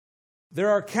There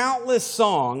are countless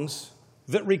songs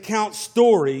that recount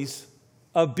stories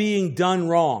of being done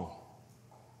wrong.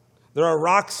 There are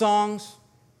rock songs,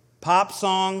 pop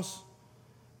songs,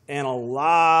 and a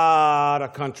lot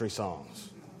of country songs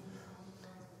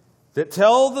that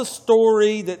tell the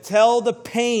story, that tell the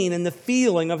pain and the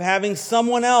feeling of having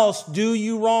someone else do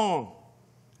you wrong.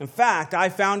 In fact, I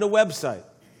found a website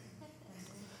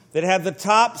that had the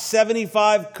top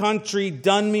 75 country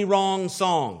done me wrong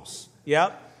songs.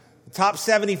 Yep, the top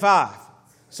 75.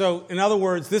 So, in other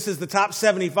words, this is the top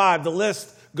 75. The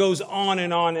list goes on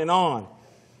and on and on.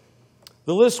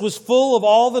 The list was full of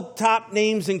all the top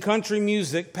names in country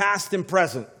music, past and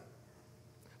present.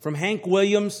 From Hank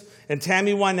Williams and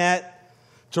Tammy Wynette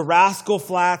to Rascal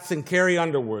Flatts and Carrie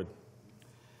Underwood.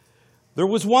 There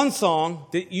was one song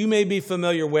that you may be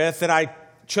familiar with that I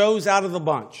chose out of the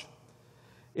bunch.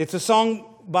 It's a song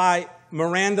by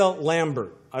Miranda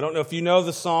Lambert. I don't know if you know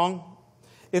the song.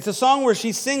 It's a song where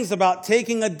she sings about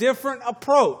taking a different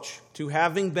approach to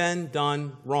having been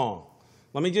done wrong.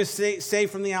 Let me just say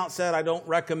from the outset, I don't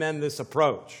recommend this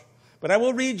approach. But I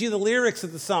will read you the lyrics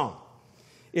of the song.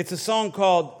 It's a song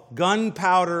called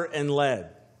Gunpowder and Lead.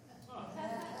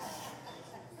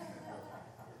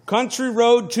 Country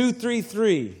Road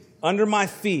 233, under my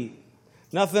feet.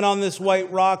 Nothing on this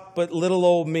white rock but little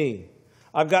old me.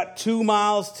 I've got 2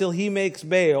 miles till he makes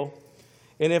bail.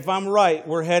 And if I'm right,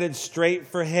 we're headed straight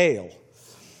for Hale.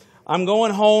 I'm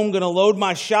going home, going to load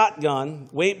my shotgun,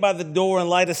 wait by the door and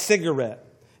light a cigarette.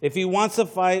 If he wants a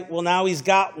fight, well, now he's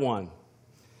got one.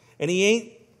 And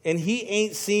he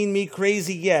ain't seen me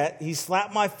crazy yet. He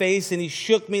slapped my face and he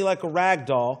shook me like a rag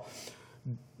doll.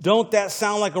 Don't that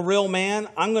sound like a real man?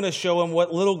 I'm going to show him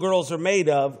what little girls are made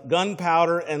of,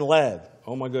 gunpowder and lead.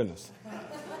 Oh, my goodness.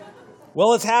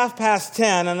 Well, it's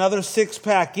 10:30, another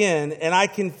 6-pack in, and I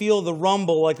can feel the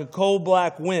rumble like a cold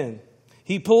black wind.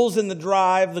 He pulls in the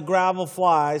drive, the gravel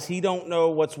flies. He don't know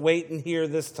what's waiting here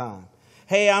this time.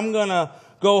 Hey, I'm going to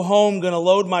go home, going to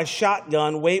load my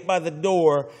shotgun, wait by the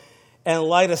door, and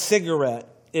light a cigarette.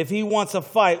 If he wants a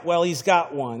fight, well, he's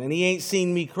got one, and he ain't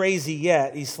seen me crazy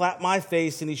yet. He slapped my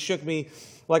face, and he shook me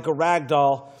like a rag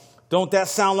doll. Don't that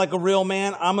sound like a real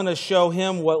man? I'm going to show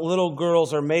him what little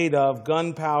girls are made of,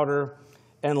 gunpowder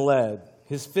and lead.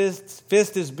 His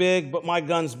fist is big, but my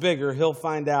gun's bigger. He'll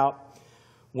find out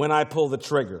when I pull the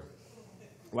trigger.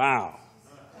 Wow.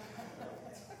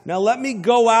 Now let me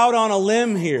go out on a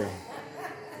limb here.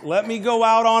 Let me go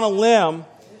out on a limb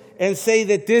and say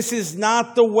that this is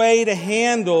not the way to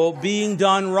handle being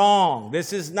done wrong.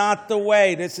 This is not the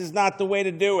way. This is not the way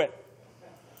to do it.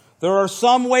 There are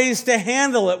some ways to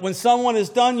handle it when someone has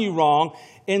done you wrong,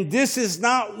 and this is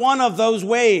not one of those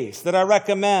ways that I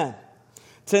recommend.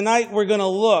 Tonight we're going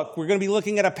to be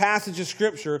looking at a passage of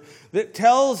Scripture that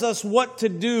tells us what to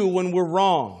do when we're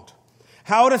wronged,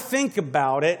 how to think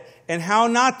about it, and how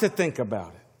not to think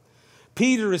about it.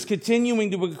 Peter is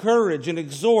continuing to encourage and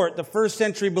exhort the first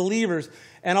century believers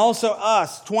and also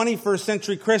us, 21st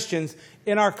century Christians,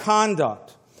 in our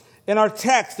conduct. In our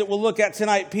text that we'll look at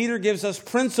tonight, Peter gives us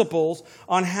principles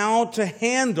on how to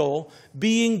handle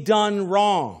being done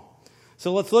wrong.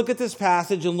 So let's look at this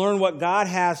passage and learn what God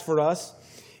has for us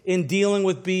in dealing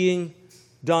with being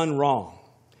done wrong.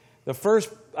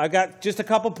 I got just a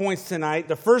couple points tonight.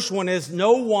 The first one is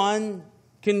no one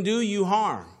can do you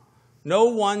harm. No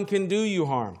one can do you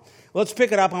harm. Let's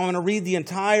pick it up. I'm going to read the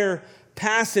entire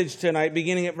passage tonight,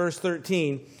 beginning at verse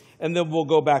 13, and then we'll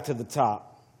go back to the top.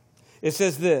 It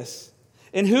says this,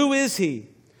 and who is he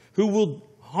who will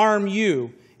harm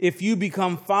you if you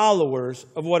become followers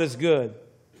of what is good?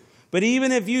 But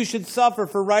even if you should suffer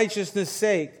for righteousness'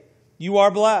 sake, you are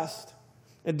blessed.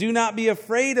 And do not be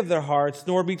afraid of their hearts,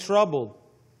 nor be troubled.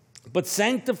 But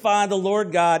sanctify the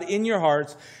Lord God in your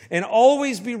hearts, and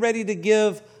always be ready to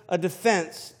give a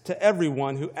defense to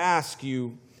everyone who asks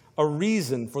you a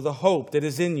reason for the hope that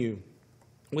is in you,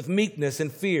 with meekness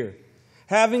and fear,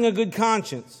 having a good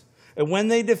conscience. And when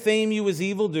they defame you as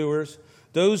evildoers,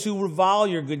 those who revile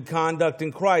your good conduct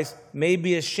in Christ may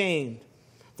be ashamed.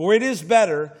 For it is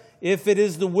better, if it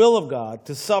is the will of God,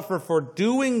 to suffer for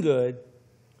doing good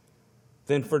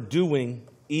than for doing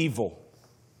evil.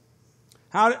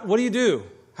 What do you do?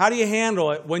 How do you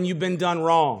handle it when you've been done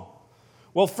wrong?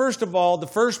 Well, first of all, the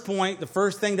first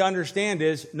thing to understand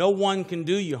is no one can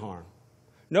do you harm.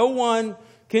 No one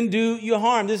can do you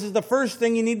harm. This is the first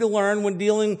thing you need to learn when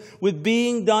dealing with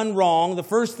being done wrong. The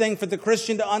first thing for the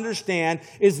Christian to understand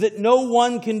is that no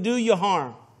one can do you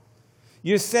harm.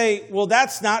 You say, well,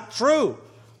 that's not true.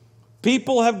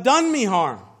 People have done me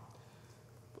harm.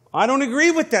 I don't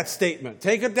agree with that statement.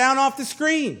 Take it down off the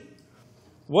screen.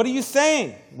 What are you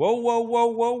saying?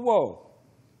 Whoa.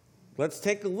 Let's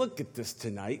take a look at this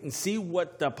tonight and see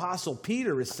what the Apostle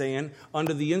Peter is saying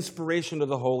under the inspiration of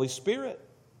the Holy Spirit.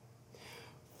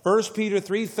 1 Peter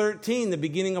 3:13, the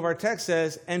beginning of our text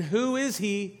says, "And who is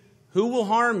he who will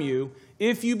harm you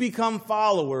if you become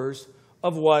followers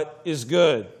of what is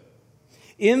good?"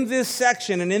 In this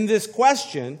section and in this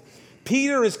question,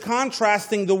 Peter is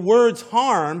contrasting the words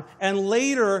harm and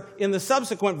later in the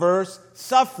subsequent verse,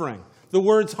 suffering. The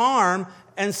words harm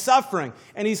and suffering.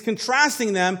 And he's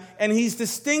contrasting them and he's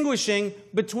distinguishing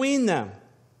between them.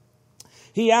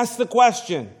 He asks the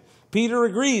question. Peter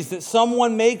agrees that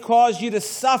someone may cause you to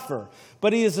suffer,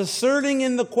 but he is asserting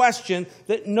in the question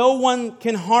that no one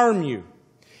can harm you.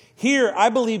 Here, I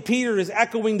believe Peter is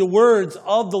echoing the words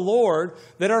of the Lord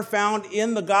that are found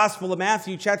in the Gospel of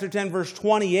Matthew, chapter 10, verse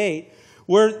 28,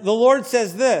 where the Lord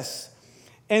says this,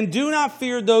 "And do not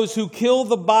fear those who kill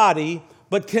the body,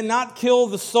 but cannot kill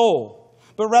the soul,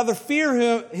 but rather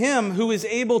fear him who is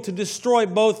able to destroy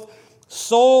both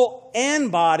soul and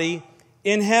body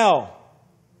in hell."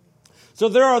 So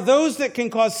there are those that can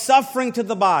cause suffering to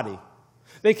the body.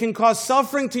 They can cause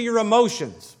suffering to your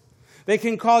emotions. They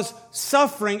can cause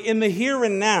suffering in the here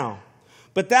and now.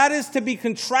 But that is to be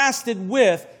contrasted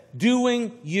with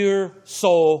doing your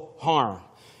soul harm.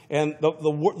 And the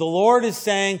Lord is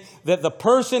saying that the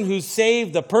person who's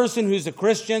saved, the person who's a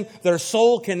Christian, their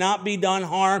soul cannot be done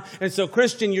harm. And so,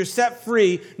 Christian, you're set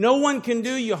free. No one can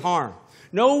do you harm.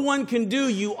 No one can do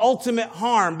you ultimate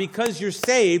harm because you're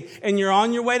saved and you're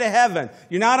on your way to heaven.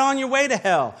 You're not on your way to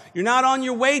hell. You're not on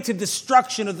your way to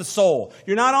destruction of the soul.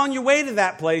 You're not on your way to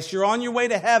that place. You're on your way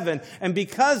to heaven. And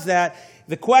because that,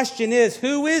 the question is,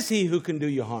 who is he who can do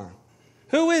you harm?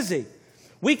 Who is he?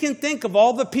 We can think of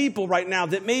all the people right now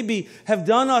that maybe have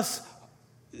done us,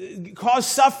 caused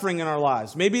suffering in our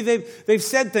lives. Maybe they've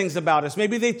said things about us.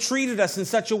 Maybe they've treated us in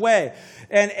such a way.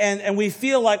 And we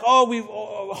feel like,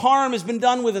 harm has been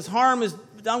done with us. Harm is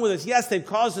done with us. Yes, they've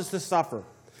caused us to suffer.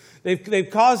 They've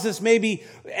caused us maybe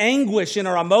anguish in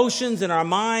our emotions, in our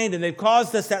mind, and they've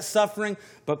caused us that suffering.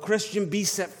 But Christian, be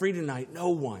set free tonight. No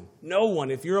one,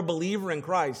 if you're a believer in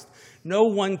Christ, no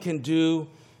one can do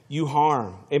you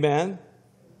harm. Amen?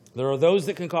 There are those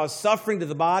that can cause suffering to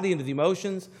the body and to the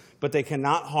emotions, but they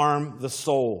cannot harm the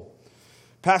soul.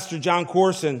 Pastor John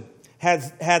Corson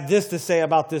had this to say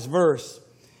about this verse.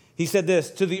 He said this,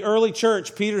 "To the early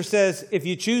church, Peter says, if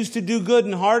you choose to do good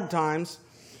in hard times,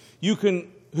 who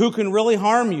can really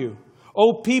harm you?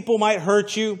 People might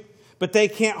hurt you, but they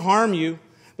can't harm you.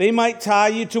 They might tie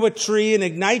you to a tree and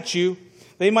ignite you.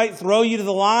 They might throw you to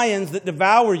the lions that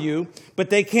devour you, but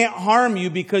they can't harm you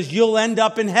because you'll end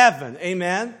up in heaven."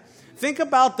 Amen? Think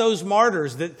about those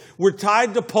martyrs that were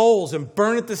tied to poles and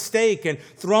burned at the stake and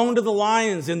thrown to the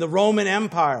lions in the Roman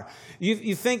Empire.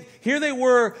 You think, here they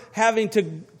were having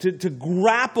to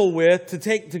grapple with,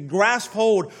 to grasp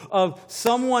hold of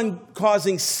someone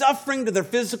causing suffering to their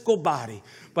physical body.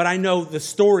 But I know the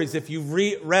stories, if you've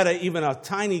read even a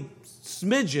tiny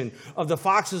smidgen of the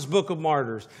Fox's Book of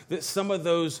Martyrs, that some of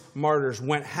those martyrs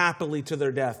went happily to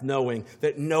their death knowing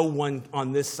that no one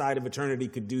on this side of eternity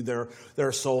could do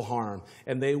their soul harm.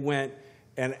 And they went,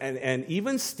 and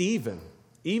even Stephen,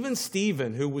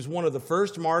 who was one of the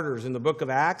first martyrs in the book of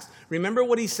Acts, remember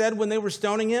what he said when they were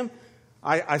stoning him?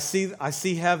 I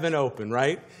see heaven open,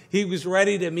 right? He was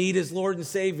ready to meet his Lord and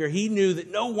Savior. He knew that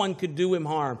no one could do him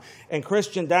harm. And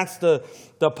Christian, that's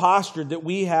the posture that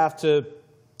we have to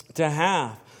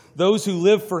have. Those who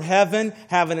live for heaven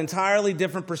have an entirely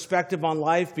different perspective on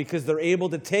life because they're able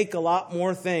to take a lot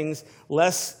more things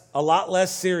a lot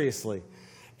less seriously.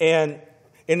 And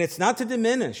it's not to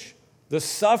diminish the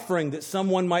suffering that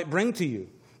someone might bring to you,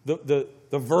 the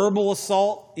verbal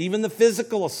assault, even the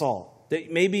physical assault that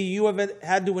maybe you have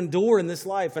had to endure in this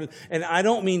life. And I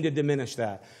don't mean to diminish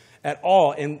that at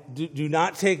all. And do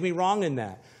not take me wrong in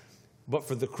that. But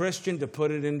for the Christian to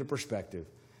put it into perspective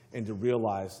and to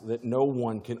realize that no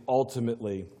one can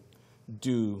ultimately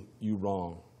do you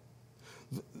wrong.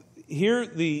 Here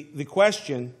the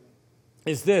question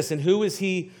is this, and who is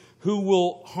he who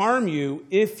will harm you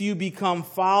if you become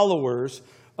followers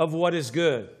of what is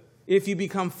good? If you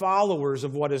become followers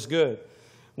of what is good.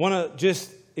 I want to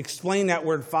just explain that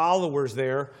word followers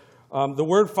there. The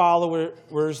word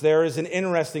followers there is an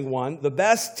interesting one. The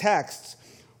best texts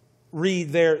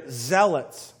read there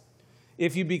zealots.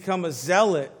 If you become a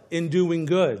zealot in doing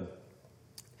good.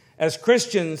 As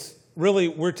Christians, really,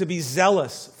 we're to be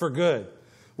zealous for good.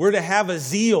 We're to have a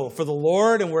zeal for the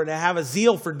Lord and we're to have a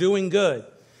zeal for doing good.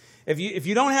 If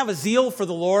you don't have a zeal for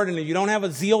the Lord and if you don't have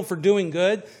a zeal for doing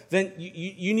good, then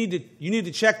you need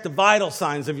to check the vital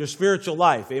signs of your spiritual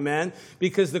life. Amen?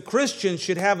 Because the Christian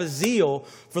should have a zeal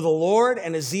for the Lord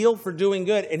and a zeal for doing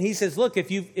good. And he says, look,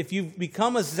 if you've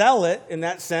become a zealot in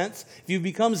that sense, if you've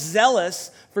become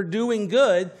zealous for doing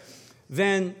good,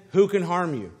 then who can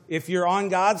harm you? If you're on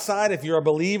God's side, if you're a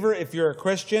believer, if you're a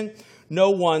Christian, no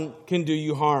one can do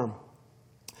you harm.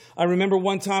 I remember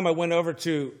one time I went over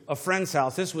to a friend's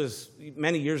house. This was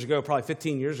many years ago, probably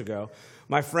 15 years ago.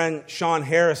 My friend Sean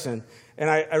Harrison. And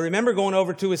I remember going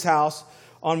over to his house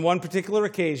on one particular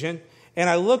occasion. And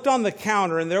I looked on the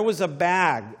counter and there was a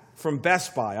bag from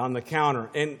Best Buy on the counter.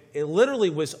 And it literally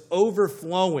was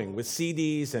overflowing with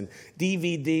CDs and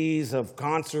DVDs of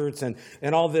concerts and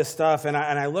all this stuff. And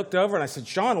I looked over and I said,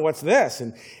 Sean, what's this?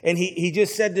 And he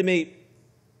just said to me,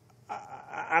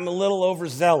 I'm a little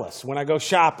overzealous when I go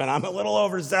shopping. I'm a little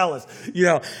overzealous,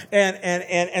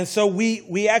 And so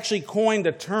we actually coined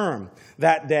a term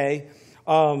that day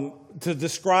to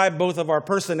describe both of our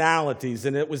personalities,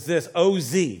 and it was this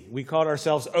OZ. We called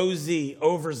ourselves OZ,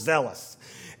 overzealous.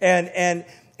 And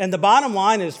the bottom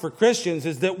line is for Christians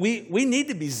is that we need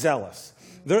to be zealous.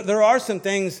 There are some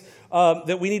things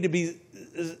that we need to be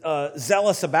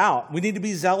zealous about. We need to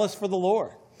be zealous for the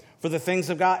Lord, for the things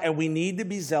of God, and we need to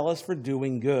be zealous for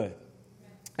doing good.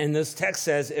 And this text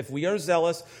says, if we are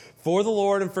zealous for the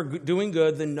Lord and for doing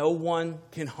good, then no one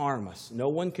can harm us. No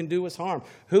one can do us harm.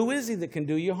 Who is he that can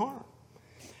do you harm?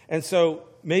 And so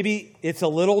maybe it's a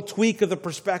little tweak of the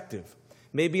perspective.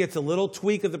 Maybe it's a little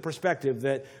tweak of the perspective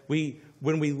that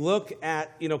when we look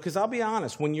at, because I'll be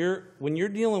honest, when you're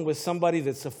dealing with somebody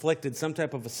that's afflicted some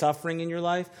type of a suffering in your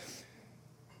life,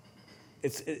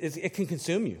 it can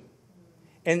consume you.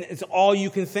 And it's all you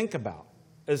can think about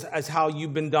as how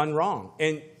you've been done wrong.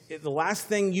 And the last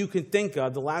thing you can think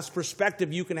of, the last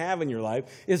perspective you can have in your life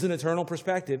is an eternal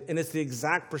perspective. And it's the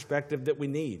exact perspective that we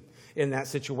need in that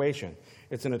situation.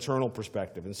 It's an eternal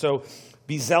perspective. And so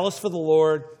be zealous for the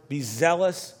Lord, be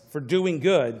zealous for doing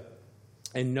good,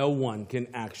 and no one can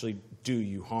actually do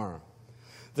you harm.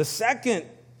 The second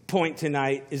point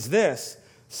tonight is this: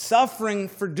 suffering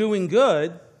for doing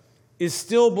good is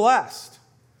still blessed.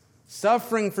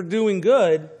 Suffering for doing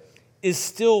good is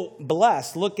still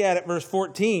blessed. Look at it, verse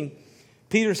 14.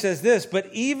 Peter says this, but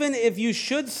even if you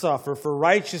should suffer for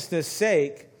righteousness'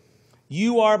 sake,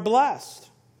 you are blessed.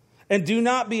 And do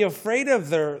not be afraid of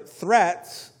their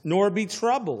threats, nor be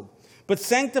troubled. But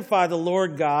sanctify the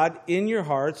Lord God in your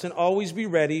hearts, and always be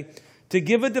ready to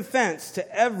give a defense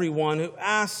to everyone who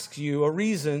asks you a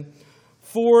reason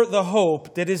for the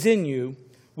hope that is in you,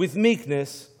 with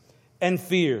meekness and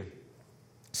fear.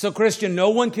 So, Christian, no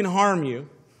one can harm you.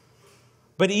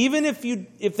 But even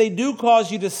if they do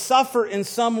cause you to suffer in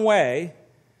some way,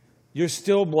 you're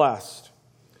still blessed.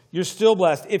 You're still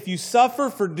blessed. If you suffer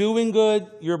for doing good,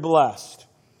 you're blessed.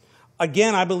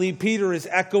 Again, I believe Peter is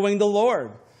echoing the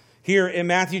Lord. Here in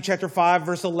Matthew chapter 5,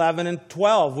 verse 11 and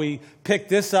 12, we picked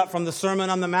this up from the Sermon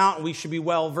on the Mount. We should be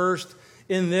well versed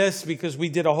in this because we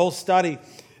did a whole study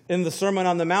in the Sermon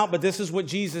on the Mount. But this is what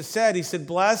Jesus said. He said,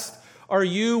 blessed are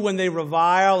you when they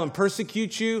revile and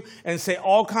persecute you and say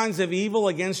all kinds of evil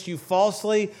against you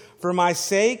falsely for my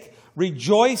sake.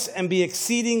 Rejoice and be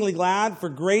exceedingly glad, for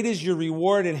great is your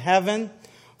reward in heaven.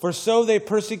 For so they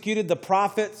persecuted the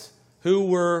prophets who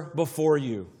were before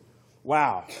you.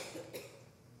 Wow.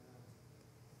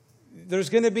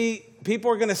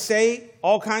 People are going to say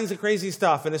all kinds of crazy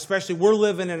stuff. And especially we're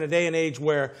living in a day and age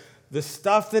where the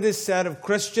stuff that is said of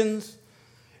Christians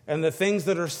and the things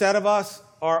that are said of us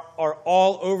are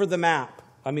all over the map.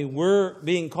 I mean, we're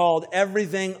being called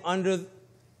everything under,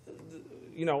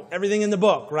 everything in the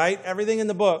book, right? Everything in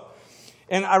the book.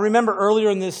 And I remember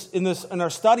earlier in our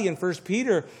study in 1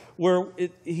 Peter, where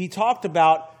he talked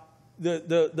about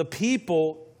the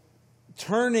people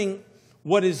turning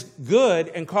what is good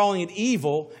and calling it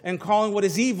evil, and calling what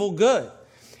is evil good,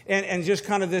 and just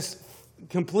kind of this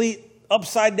complete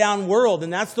upside down world.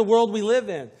 And that's the world we live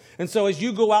in. And so as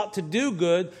you go out to do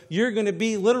good, you're going to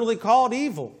be literally called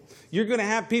evil. You're going to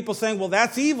have people saying, well,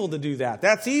 that's evil to do that.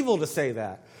 That's evil to say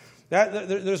that.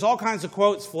 There's all kinds of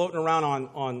quotes floating around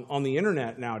on the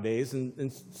internet nowadays,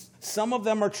 and some of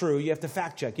them are true. You have to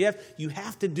fact check. You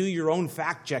have to do your own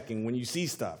fact checking when you see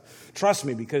stuff. Trust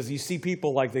me, because you see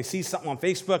people they see something on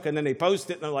Facebook and then they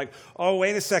post it and they're like, oh,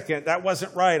 wait a second, that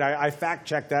wasn't right. I fact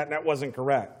checked that and that wasn't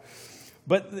correct.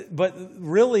 But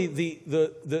really,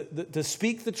 to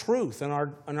speak the truth in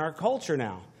our culture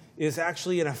now is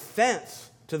actually an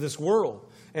offense to this world.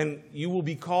 And you will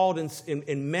be called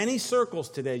in many circles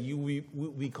today, you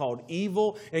will be called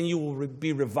evil, and you will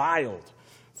be reviled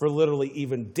for literally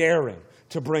even daring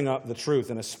to bring up the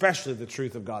truth, and especially the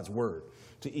truth of God's word,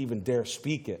 to even dare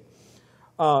speak it.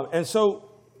 And so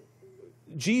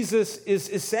Jesus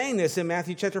is saying this in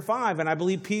Matthew chapter 5, and I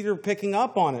believe Peter picking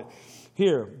up on it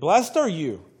here. Blessed are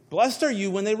you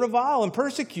when they revile and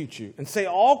persecute you and say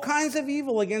all kinds of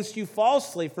evil against you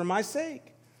falsely for my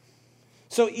sake.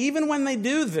 So even when they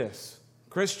do this,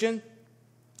 Christian,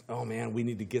 oh man, we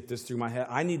need to get this through my head.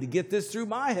 I need to get this through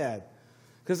my head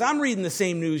because I'm reading the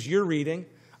same news you're reading.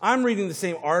 I'm reading the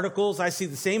same articles. I see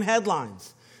the same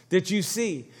headlines that you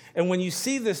see. And when you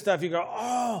see this stuff, you go,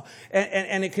 oh,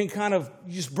 and it can kind of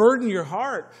just burden your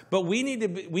heart. But we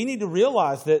need to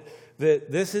realize that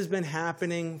this has been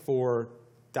happening for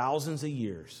thousands of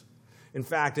years. In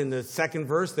fact, in the second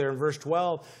verse there, in verse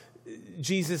 12,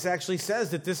 Jesus actually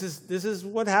says that this is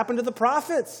what happened to the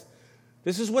prophets.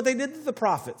 This is what they did to the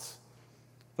prophets.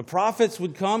 The prophets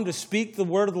would come to speak the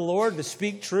word of the Lord, to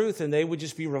speak truth, and they would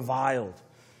just be reviled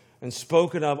and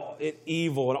spoken of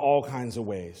evil in all kinds of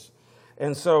ways.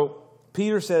 And so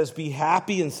Peter says, be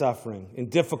happy in suffering, in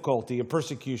difficulty, in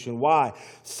persecution. Why?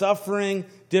 Suffering,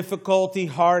 difficulty,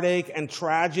 heartache, and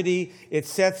tragedy, it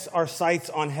sets our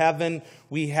sights on heaven.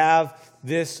 We have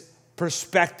this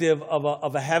perspective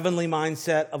of a heavenly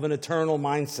mindset, of an eternal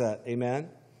mindset. Amen?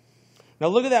 Now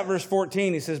look at that verse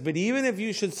 14. He says, but even if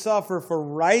you should suffer for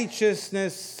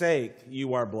righteousness' sake,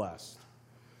 you are blessed.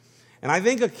 And I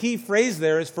think a key phrase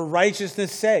there is for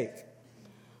righteousness' sake.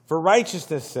 For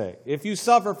righteousness' sake. If you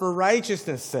suffer for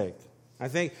righteousness' sake. I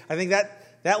think that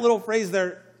little phrase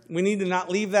there, we need to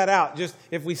not leave that out. Just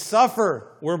if we suffer,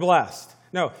 we're blessed.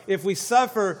 No, if we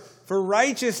suffer for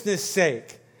righteousness'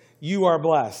 sake, you are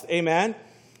blessed. Amen?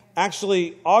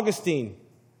 Actually, Augustine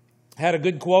had a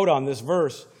good quote on this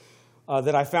verse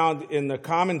that I found in the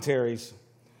commentaries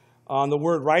on the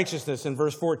word righteousness in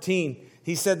verse 14.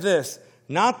 He said this,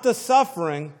 not the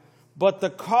suffering, but the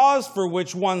cause for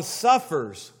which one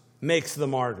suffers makes the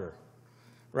martyr.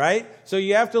 Right? So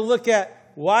you have to look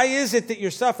at, why is it that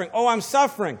you're suffering? Oh, I'm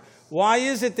suffering. Why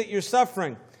is it that you're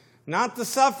suffering? Not the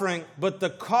suffering, but the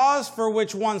cause for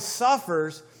which one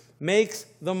suffers makes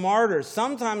the martyr.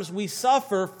 Sometimes we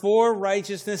suffer for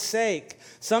righteousness' sake.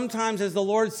 Sometimes, as the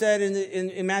Lord said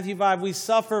in Matthew 5, we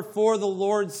suffer for the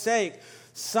Lord's sake.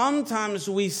 Sometimes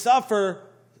we suffer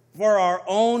for our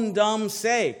own dumb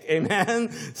sake. Amen?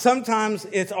 Sometimes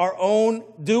it's our own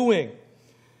doing.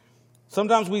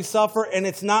 Sometimes we suffer and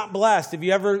it's not blessed. Have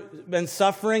you ever been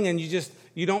suffering and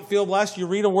you don't feel blessed? You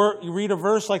read a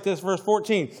verse like this, verse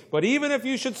 14. But even if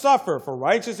you should suffer for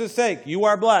righteousness' sake, you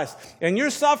are blessed. And you're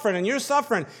suffering and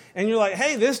you're like,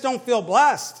 hey, this don't feel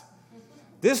blessed.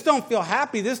 This don't feel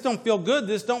happy. This don't feel good.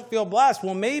 This don't feel blessed.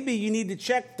 Well, maybe you need to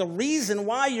check the reason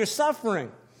why you're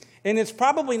suffering. And it's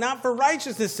probably not for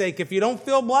righteousness' sake if you don't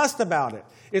feel blessed about it.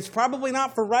 It's probably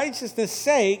not for righteousness'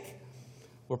 sake.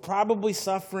 We're probably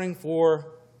suffering for,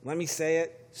 let me say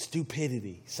it,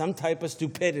 stupidity. Some type of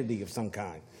stupidity of some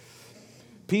kind.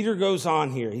 Peter goes on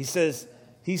here. He says,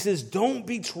 don't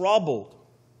be troubled.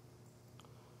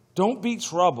 Don't be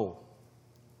troubled.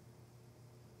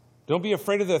 Don't be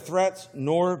afraid of their threats,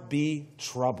 nor be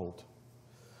troubled.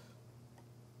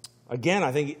 Again,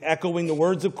 I think echoing the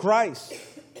words of Christ.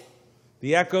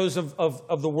 The echoes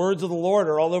of the words of the Lord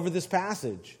are all over this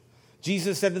passage.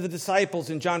 Jesus said to the disciples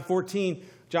in John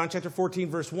chapter 14,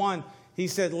 verse 1, he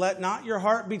said, let not your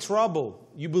heart be troubled.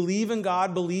 You believe in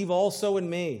God, believe also in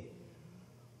me.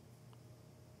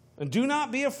 And do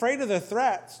not be afraid of their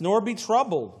threats, nor be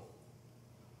troubled.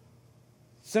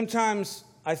 Sometimes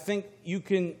I think you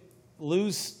can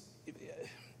lose,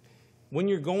 when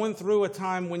you're going through a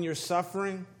time when you're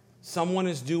suffering, someone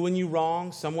is doing you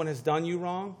wrong, someone has done you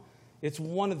wrong. It's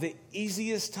one of the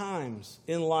easiest times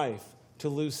in life to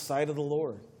lose sight of the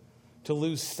Lord, to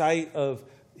lose sight of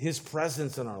His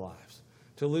presence in our lives,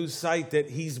 to lose sight that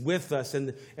He's with us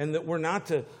and that we're not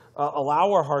to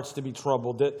allow our hearts to be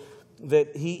troubled,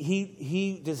 that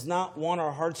He does not want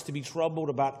our hearts to be troubled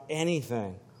about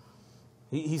anything.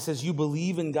 He says, you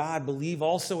believe in God, believe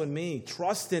also in me,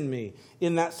 trust in me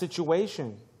in that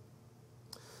situation.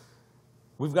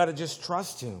 We've got to just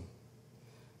trust Him.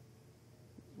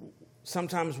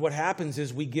 Sometimes what happens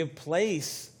is we give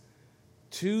place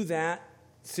to that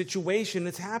situation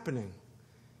that's happening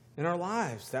in our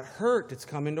lives, that hurt that's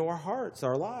come into our hearts,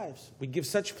 our lives. We give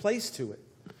such place to it.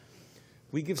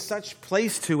 We give such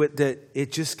place to it that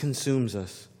it just consumes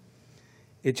us.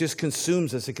 It just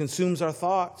consumes us. It consumes our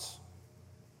thoughts.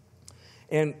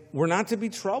 And we're not to be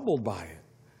troubled by it.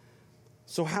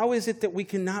 So how is it that we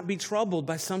cannot be troubled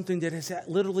by something that has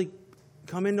literally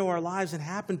come into our lives and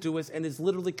happened to us and is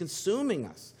literally consuming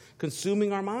us,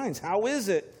 consuming our minds? How is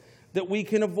it that we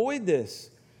can avoid this?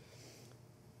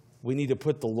 we need to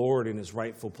put the Lord in his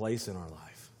rightful place in our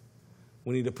life.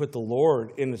 We need to put the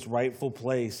Lord in his rightful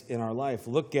place in our life.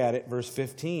 Look at it, verse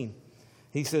 15.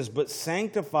 He says, but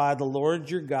sanctify the Lord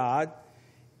your God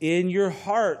in your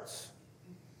hearts.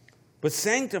 But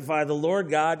sanctify the Lord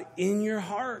God in your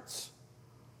hearts.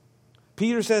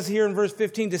 Peter says here in verse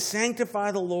 15 to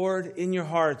sanctify the Lord in your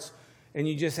hearts. And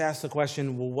you just ask the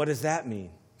question, well, what does that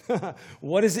mean?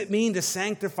 What does it mean to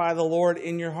sanctify the Lord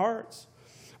in your hearts?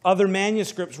 Other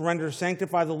manuscripts render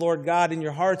sanctify the Lord God in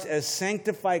your hearts as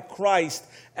sanctify Christ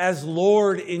as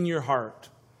Lord in your heart.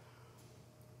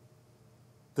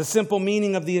 The simple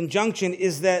meaning of the injunction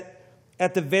is that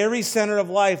at the very center of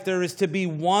life, there is to be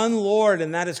one Lord,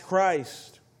 and that is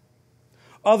Christ.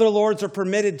 Other lords are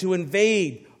permitted to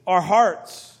invade our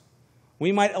hearts.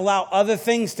 We might allow other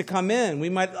things to come in. We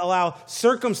might allow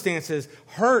circumstances,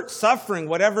 hurt, suffering,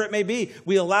 whatever it may be.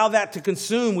 We allow that to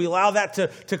consume. We allow that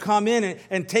to come in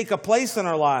and take a place in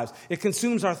our lives. It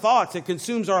consumes our thoughts. It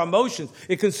consumes our emotions.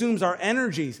 It consumes our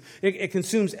energies. It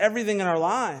consumes everything in our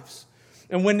lives.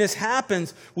 And when this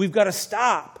happens, we've got to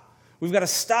stop. We've got to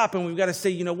stop and we've got to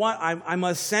say, you know what? I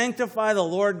must sanctify the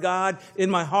Lord God in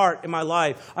my heart, in my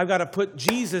life. I've got to put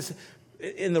Jesus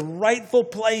in the rightful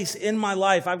place in my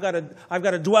life. I've got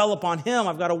to dwell upon him.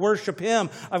 I've got to worship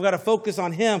him. I've got to focus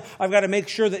on him. I've got to make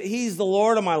sure that he's the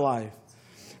Lord of my life.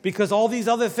 Because all these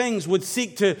other things would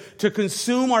seek to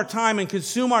consume our time and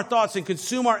consume our thoughts and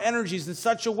consume our energies in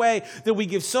such a way that we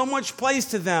give so much place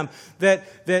to them that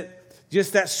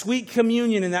just that sweet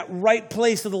communion and that right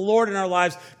place of the Lord in our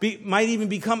lives might even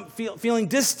become feeling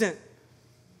distant.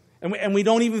 And we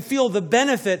don't even feel the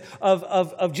benefit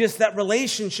of just that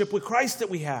relationship with Christ that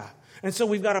we have. And so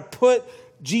we've got to put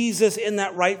Jesus in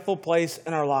that rightful place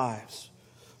in our lives.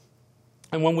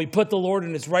 And when we put the Lord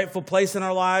in his rightful place in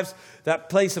our lives, that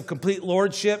place of complete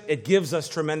lordship, it gives us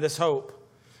tremendous hope.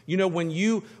 You know, when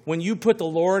you put the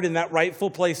Lord in that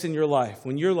rightful place in your life,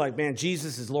 when you're like, man,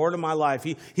 Jesus is Lord of my life.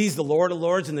 He's the Lord of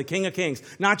lords and the King of kings.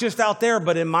 Not just out there,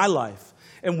 but in my life.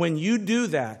 And when you do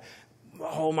that,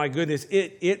 oh my goodness,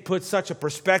 it puts such a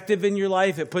perspective in your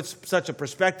life. It puts such a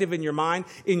perspective in your mind,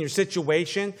 in your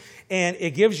situation. And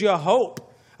it gives you a hope.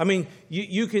 I mean,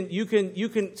 you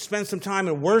can spend some time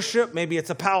in worship. Maybe it's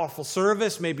a powerful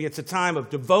service. Maybe it's a time of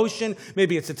devotion.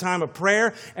 Maybe it's a time of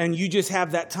prayer. And you just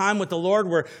have that time with the Lord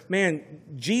where, man,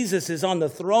 Jesus is on the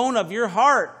throne of your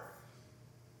heart.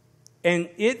 And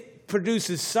it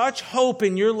produces such hope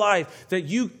in your life that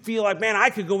you feel like, man,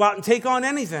 I could go out and take on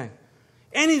anything.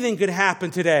 Anything could happen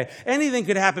today. Anything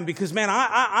could happen because, man,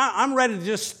 I'm ready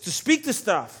to speak the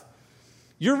stuff.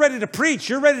 You're ready to preach.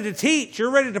 You're ready to teach.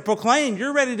 You're ready to proclaim.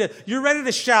 You're ready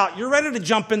to shout. You're ready to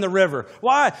jump in the river.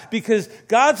 Why? Because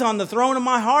God's on the throne of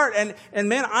my heart. And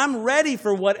man, I'm ready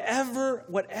for whatever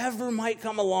might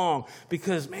come along.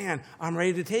 Because, man, I'm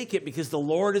ready to take it because the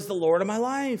Lord is the Lord of my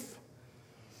life.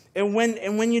 And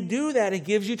when you do that, it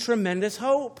gives you tremendous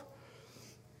hope.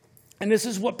 And this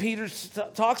is what Peter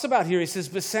talks about here. He says,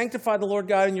 but sanctify the Lord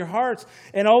God in your hearts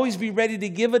and always be ready to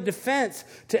give a defense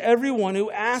to everyone who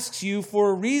asks you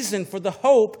for a reason for the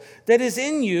hope that is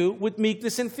in you with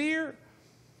meekness and fear.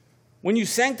 When you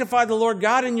sanctify the Lord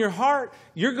God in your heart,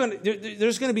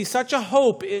 there's going to be such a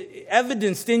hope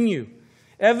evidenced in you,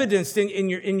 evidenced in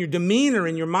your demeanor,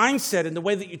 in your mindset, in the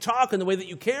way that you talk, in the way that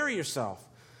you carry yourself.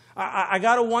 I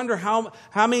got to wonder how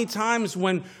many times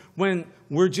when we're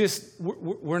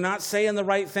not saying the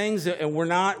right things and we're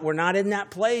not in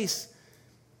that place.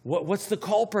 What's the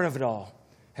culprit of it all?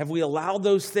 Have we allowed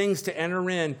those things to enter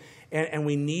in? And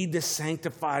we need to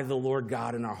sanctify the Lord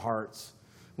God in our hearts.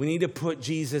 We need to put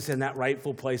Jesus in that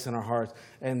rightful place in our hearts.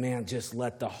 And man, just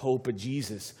let the hope of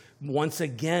Jesus once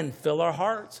again fill our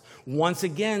hearts. Once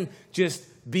again,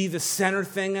 just be the center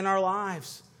thing in our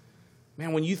lives.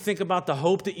 Man, when you think about the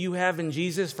hope that you have in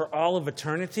Jesus for all of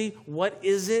eternity, what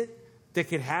is it that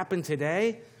could happen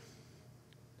today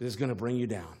that is going to bring you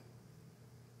down?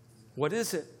 What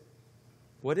is it?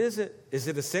 What is it? Is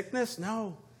it a sickness?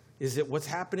 No. Is it what's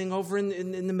happening over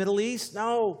in the Middle East?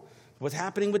 No. What's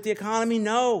happening with the economy?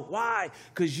 No. Why?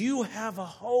 Because you have a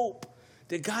hope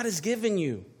that God has given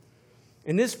you.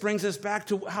 And this brings us back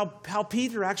to how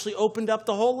Peter actually opened up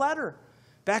the whole letter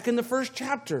back in the first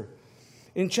chapter.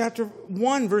 In chapter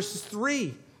 1, verses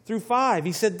 3, through 5.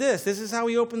 He said this. This is how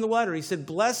he opened the letter. He said,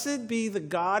 "Blessed be the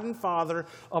God and Father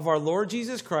of our Lord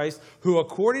Jesus Christ, who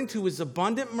according to his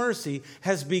abundant mercy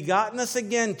has begotten us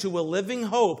again to a living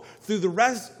hope through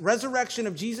the resurrection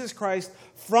of Jesus Christ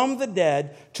from the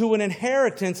dead, to an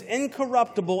inheritance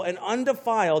incorruptible and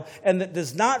undefiled and that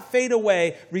does not fade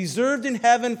away, reserved in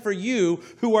heaven for you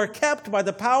who are kept by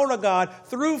the power of God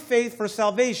through faith for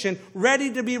salvation,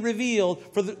 ready to be revealed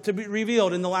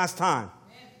in the last time."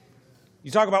 You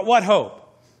talk about what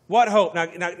hope? What hope?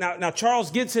 Now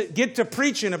Charles get to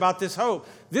preaching about this hope.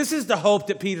 This is the hope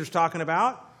that Peter's talking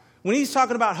about. When he's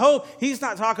talking about hope, he's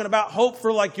not talking about hope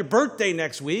for like your birthday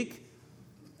next week,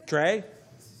 Trey.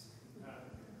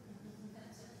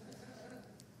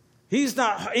 He's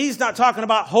not talking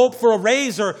about hope for a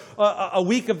raise or a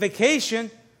week of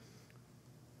vacation,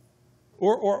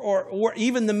 or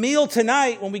even the meal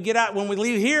tonight when we get out, when we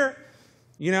leave here,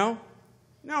 you know.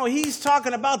 No, he's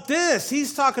talking about this.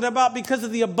 He's talking about because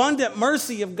of the abundant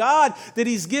mercy of God that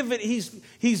he's given,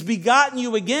 he's begotten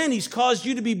you again. He's caused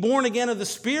you to be born again of the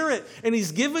Spirit, and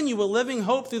he's given you a living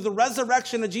hope through the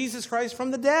resurrection of Jesus Christ from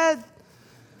the dead.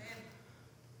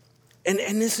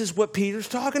 And this is what Peter's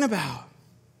talking about.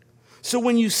 So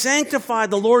when you sanctify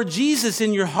the Lord Jesus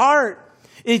in your heart,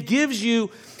 it gives you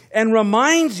and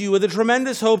reminds you of the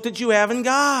tremendous hope that you have in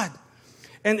God.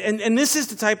 And this is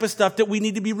the type of stuff that we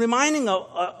need to be reminding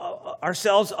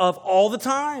ourselves of all the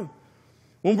time.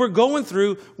 When we're going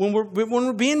through, when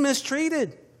we're being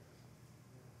mistreated.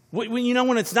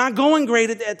 When it's not going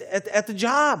great at the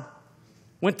job.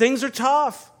 When things are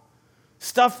tough.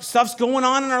 Stuff's going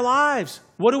on in our lives.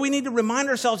 What do we need to remind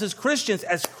ourselves as Christians?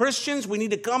 As Christians, we need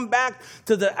to come back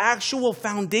to the actual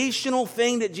foundational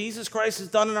thing that Jesus Christ has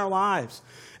done in our lives.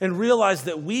 And realize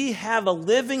that we have a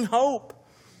living hope.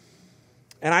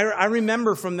 And I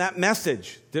remember from that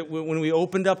message that when we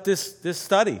opened up this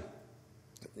study,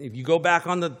 if you go back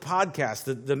on the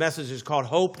podcast, the message is called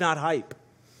Hope Not Hype.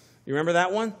 You remember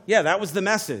that one? Yeah, that was the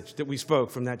message that we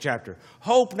spoke from that chapter.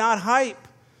 Hope not hype.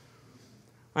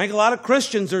 I think a lot of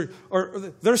Christians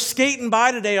they're skating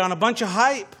by today on a bunch of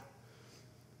hype.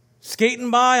 Skating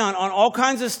by on all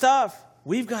kinds of stuff.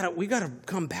 We've got to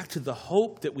come back to the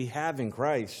hope that we have in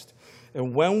Christ.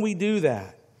 And when we do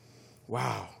that,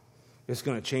 wow. It's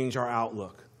going to change our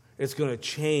outlook. It's going to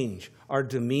change our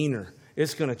demeanor.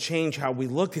 It's going to change how we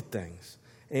look at things.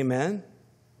 Amen?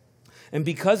 And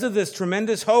because of this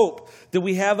tremendous hope that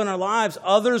we have in our lives,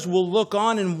 others will look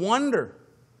on and wonder.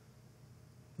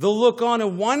 They'll look on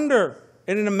and wonder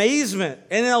and in amazement.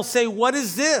 And they'll say, what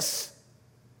is this?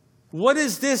 What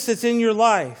is this that's in your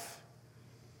life?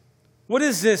 What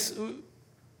is this?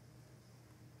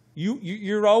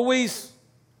 You're always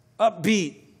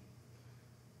upbeat.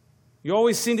 You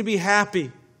always seem to be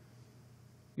happy.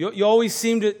 You always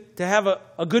seem to have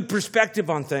a good perspective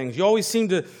on things. You always seem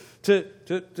to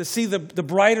see the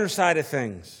brighter side of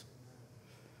things.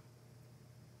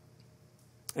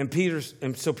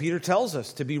 And so Peter tells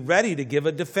us to be ready to give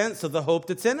a defense of the hope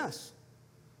that's in us.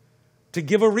 To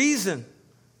give a reason.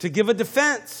 To give a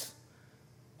defense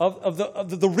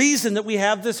of the reason that we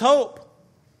have this hope.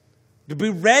 To be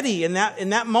ready in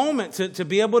that moment to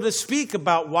be able to speak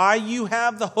about why you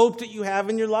have the hope that you have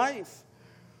in your life.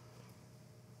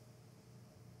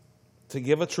 To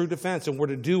give a true defense, and we're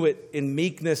to do it in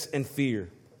meekness and fear.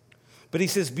 But he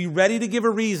says, be ready to give a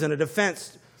reason, a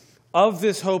defense of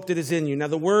this hope that is in you. Now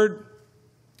the word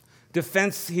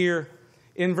defense here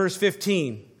in verse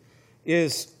 15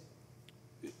 has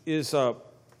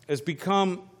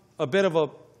become a bit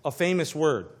of a famous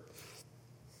word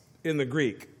in the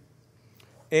Greek.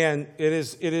 And it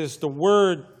is the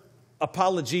word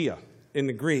apologia in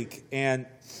the Greek. And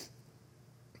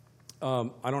I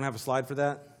don't have a slide for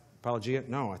that. Apologia?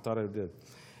 No, I thought I did.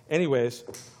 Anyways,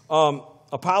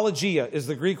 apologia is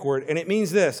the Greek word, and it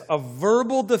means this: a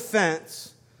verbal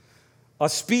defense, a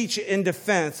speech in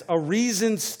defense, a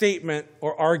reasoned statement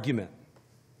or argument.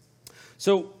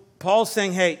 So Paul's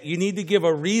saying, hey, you need to give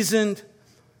a reasoned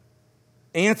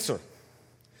answer.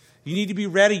 You need to be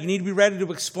ready. You need to be ready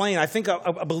to explain. I think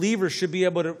a believer should be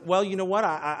able to, well, you know what?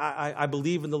 I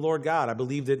believe in the Lord God. I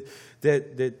believe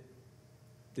that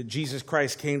Jesus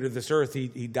Christ came to this earth.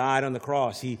 He died on the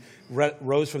cross. He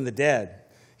rose from the dead.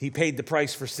 He paid the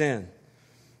price for sin.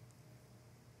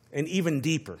 And even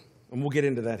deeper. And we'll get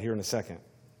into that here in a second.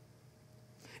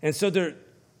 And so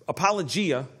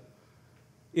apologia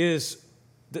is,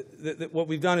 what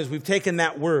we've done is we've taken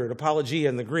that word, apologia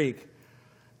in the Greek,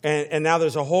 and now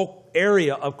there's a whole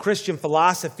area of Christian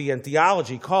philosophy and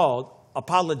theology called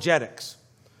apologetics.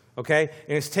 Okay?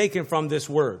 And it's taken from this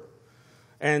word.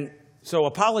 And so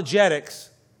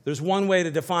apologetics, there's one way to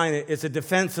define it. It's a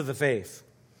defense of the faith.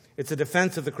 It's a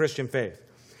defense of the Christian faith.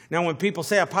 Now, when people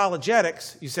say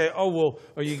apologetics, you say, oh, well,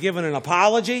 are you giving an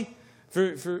apology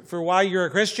for why you're a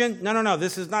Christian? No.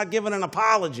 This is not giving an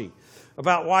apology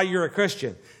about why you're a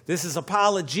Christian. This is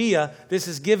apologia. This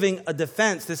is giving a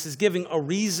defense. This is giving a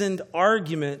reasoned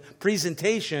argument,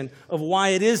 presentation of why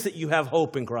it is that you have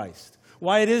hope in Christ,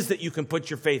 why it is that you can put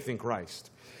your faith in Christ.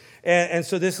 And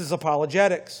so this is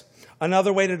apologetics.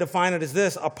 Another way to define it is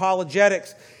this.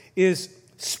 Apologetics is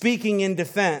speaking in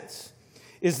defense,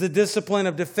 is the discipline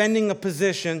of defending a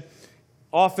position,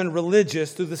 often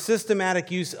religious, through the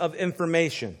systematic use of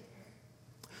information.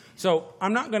 So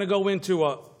I'm not going to go into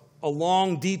a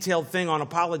long, detailed thing on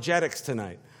apologetics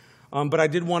tonight, but I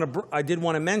did want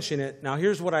to mention it. Now,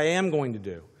 here's what I am going to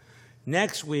do.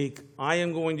 Next week, I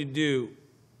am going to do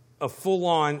a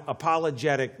full-on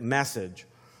apologetic message.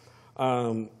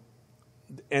 And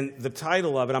the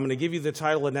title of it, I'm going to give you the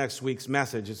title of next week's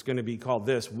message. It's going to be called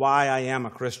this, Why I Am a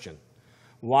Christian.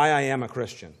 Why I Am a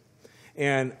Christian.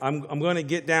 And I'm going to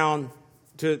get down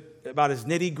to about as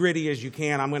nitty-gritty as you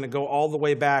can. I'm going to go all the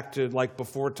way back to like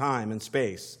before time and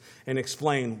space and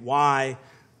explain why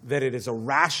that it is a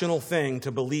rational thing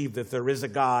to believe that there is a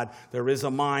God, there is a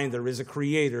mind, there is a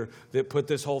creator that put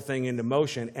this whole thing into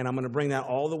motion. And I'm going to bring that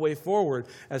all the way forward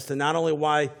as to not only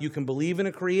why you can believe in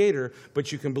a creator,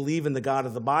 but you can believe in the God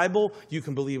of the Bible, you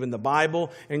can believe in the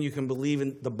Bible, and you can believe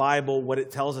in the Bible, what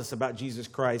it tells us about Jesus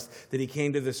Christ, that he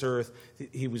came to this earth,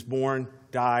 he was born,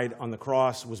 died on the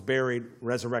cross, was buried,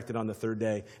 resurrected on the third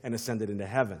day, and ascended into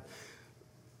heaven.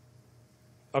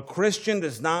 A Christian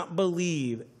does not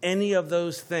believe any of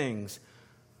those things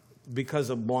because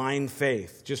of blind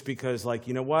faith. Just because, like,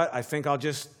 you know what? I think I'll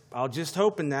just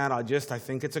hope in that. I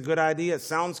think it's a good idea. It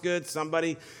sounds good.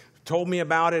 Somebody told me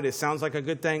about it. It sounds like a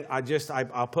good thing.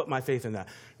 I'll put my faith in that.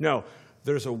 No,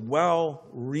 there's a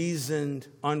well-reasoned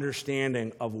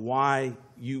understanding of where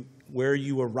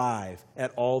you arrive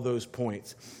at all those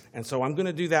points. And so I'm going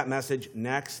to do that message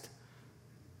next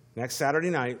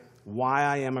Saturday night, Why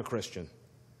I Am a Christian.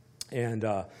 And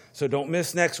so don't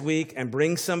miss next week, and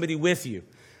bring somebody with you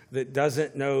that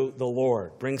doesn't know the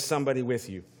Lord. Bring somebody with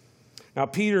you. Now,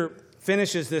 Peter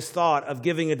finishes this thought of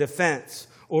giving a defense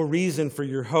or reason for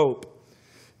your hope.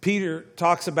 Peter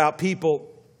talks about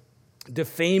people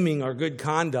defaming our good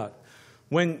conduct.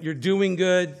 When you're doing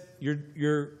good,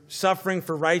 you're suffering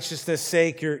for righteousness'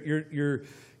 sake, you're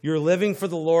living for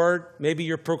the Lord. Maybe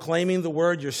you're proclaiming the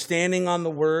word, you're standing on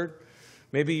the word.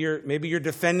 Maybe you're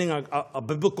defending a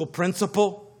biblical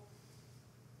principle.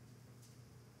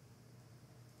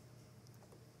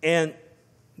 And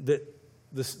the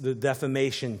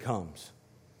defamation comes.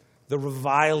 The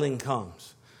reviling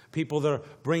comes. People that are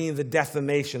bringing the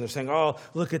defamation. They're saying, oh,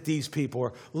 look at these people.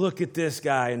 Or look at this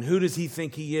guy. And who does he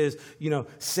think he is,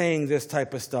 saying this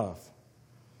type of stuff.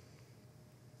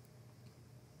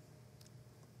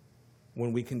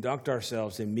 When we conduct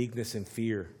ourselves in meekness and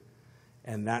fear,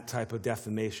 and that type of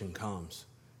defamation comes,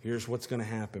 here's what's going to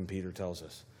happen, Peter tells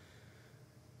us.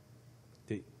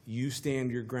 That you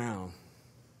stand your ground.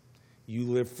 You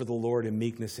live for the Lord in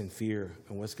meekness and fear.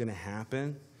 And what's going to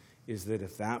happen is that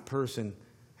if that person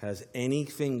has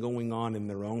anything going on in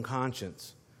their own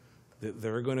conscience, that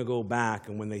they're going to go back,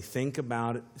 and when they think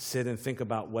about it, sit and think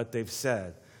about what they've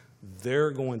said,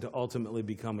 they're going to ultimately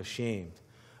become ashamed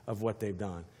of what they've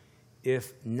done.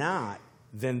 If not,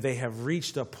 then they have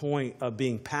reached a point of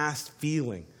being past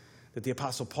feeling that the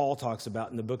Apostle Paul talks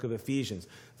about in the book of Ephesians.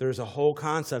 There's a whole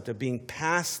concept of being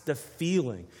past the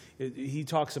feeling. He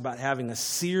talks about having a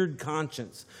seared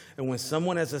conscience. And when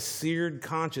someone has a seared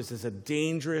conscience, it's a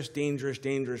dangerous, dangerous,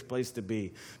 dangerous place to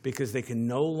be, because they can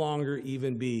no longer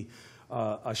even be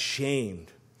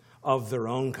ashamed of their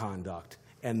own conduct,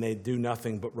 and they do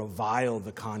nothing but revile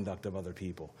the conduct of other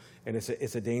people. And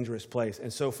it's a dangerous place.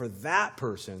 And so for that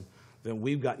person, then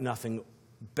we've got nothing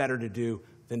better to do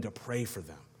than to pray for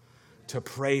them. To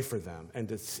pray for them and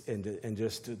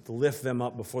just to lift them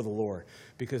up before the Lord,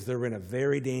 because they're in a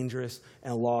very dangerous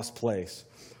and lost place.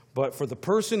 But for the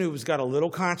person who's got a little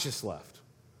conscience left,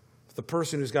 the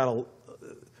person who's got a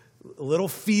little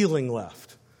feeling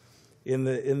left in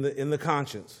the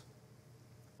conscience,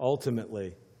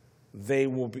 ultimately they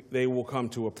will come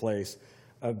to a place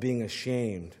of being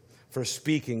ashamed for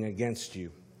speaking against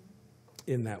you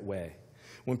in that way.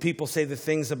 When people say the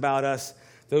things about us,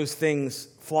 those things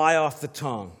fly off the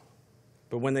tongue.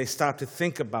 But when they stop to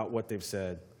think about what they've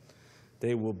said,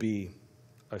 they will be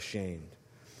ashamed.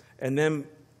 And then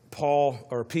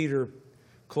Peter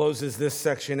closes this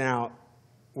section out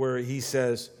where he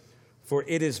says, for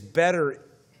it is better,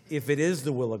 if it is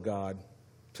the will of God,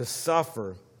 to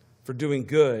suffer for doing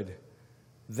good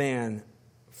than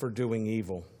for doing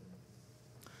evil.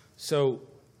 So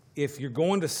if you're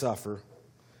going to suffer,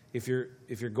 if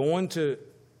you're going to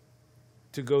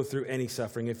go through any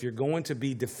suffering, if you're going to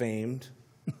be defamed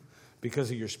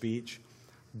because of your speech,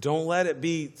 don't let it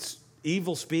be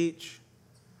evil speech.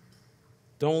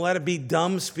 Don't let it be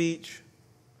dumb speech.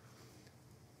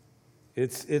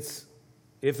 If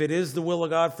it is the will of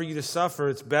God for you to suffer,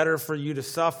 it's better for you to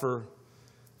suffer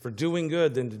for doing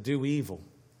good than to do evil.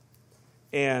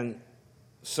 And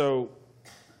so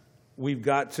we've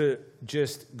got to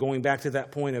just, going back to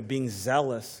that point of being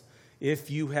zealous,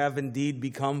 if you have indeed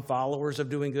become followers of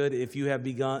doing good, if you have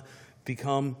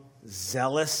become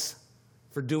zealous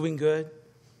for doing good,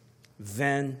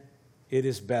 then it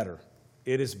is better.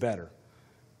 It is better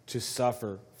to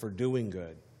suffer for doing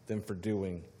good than for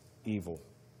doing evil.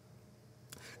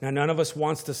 Now, none of us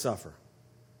wants to suffer.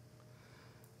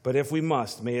 But if we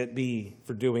must, may it be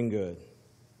for doing good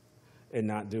and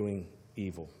not doing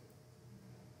evil.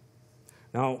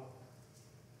 Now,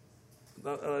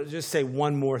 just say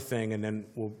one more thing, and then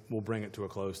we'll bring it to a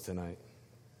close tonight.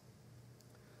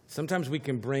 Sometimes we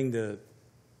can bring the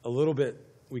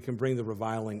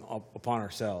reviling upon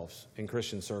ourselves in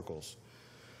Christian circles.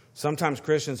 Sometimes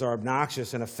Christians are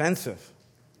obnoxious and offensive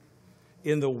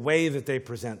in the way that they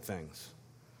present things.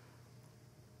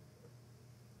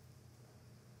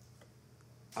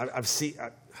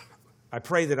 I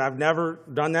pray that I've never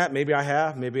done that. Maybe I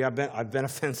have. Maybe I've been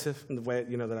offensive in the way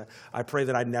that I pray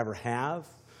that I never have.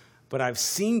 But I've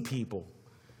seen people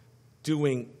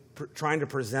trying to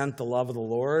present the love of the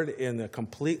Lord in a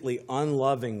completely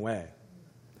unloving way.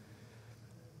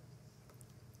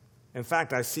 In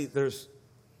fact, I see there's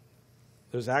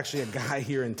actually a guy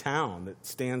here in town that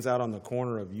stands out on the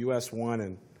corner of US 1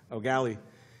 and O'Galley,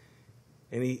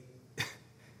 and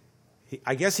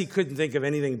I guess he couldn't think of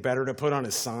anything better to put on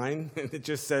his sign. It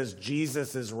just says,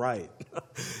 "Jesus is right."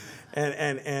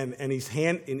 and he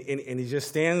just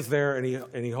stands there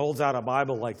and he holds out a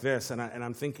Bible like this. And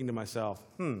I'm thinking to myself,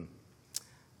 I'm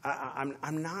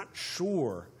not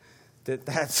sure that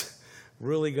that's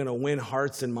really going to win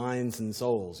hearts and minds and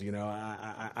souls.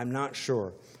 I'm not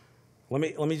sure. Let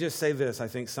me just say this. I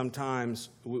think sometimes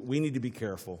we need to be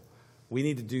careful. We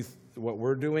need to do what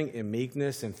we're doing in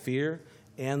meekness and fear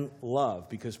and love,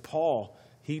 because Paul,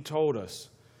 he told us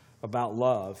about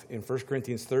love in 1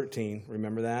 Corinthians 13.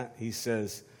 Remember that? He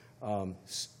says,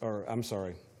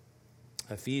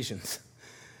 Ephesians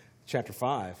chapter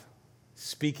 5,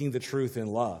 speaking the truth in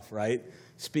love, right?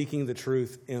 Speaking the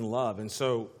truth in love. And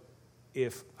so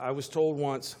if I was told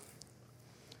once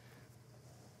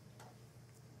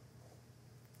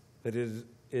that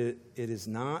it is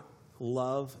not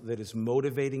love that is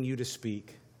motivating you to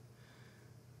speak,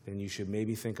 then you should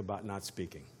maybe think about not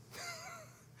speaking.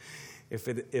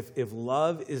 If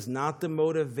love is not the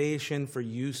motivation for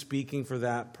you speaking to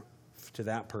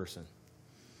that person,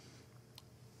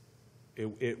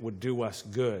 it would do us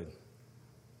good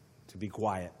to be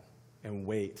quiet and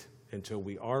wait until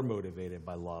we are motivated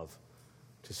by love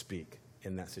to speak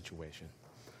in that situation.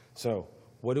 So,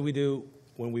 what do we do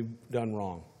when we've done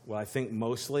wrong? Well, I think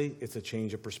mostly it's a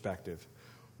change of perspective,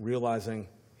 realizing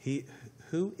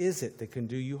who is it that can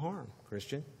do you harm,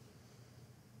 Christian?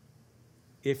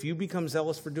 If you become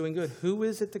zealous for doing good, who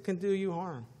is it that can do you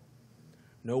harm?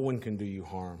 No one can do you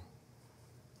harm.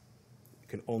 It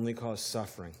can only cause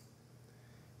suffering.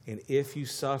 And if you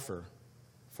suffer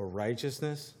for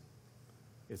righteousness,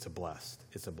 it's a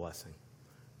blessing.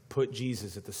 Put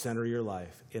Jesus at the center of your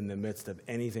life in the midst of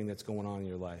anything that's going on in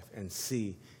your life, and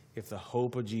see if the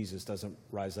hope of Jesus doesn't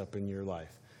rise up in your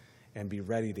life, and be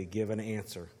ready to give an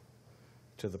answer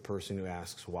to the person who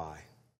asks why.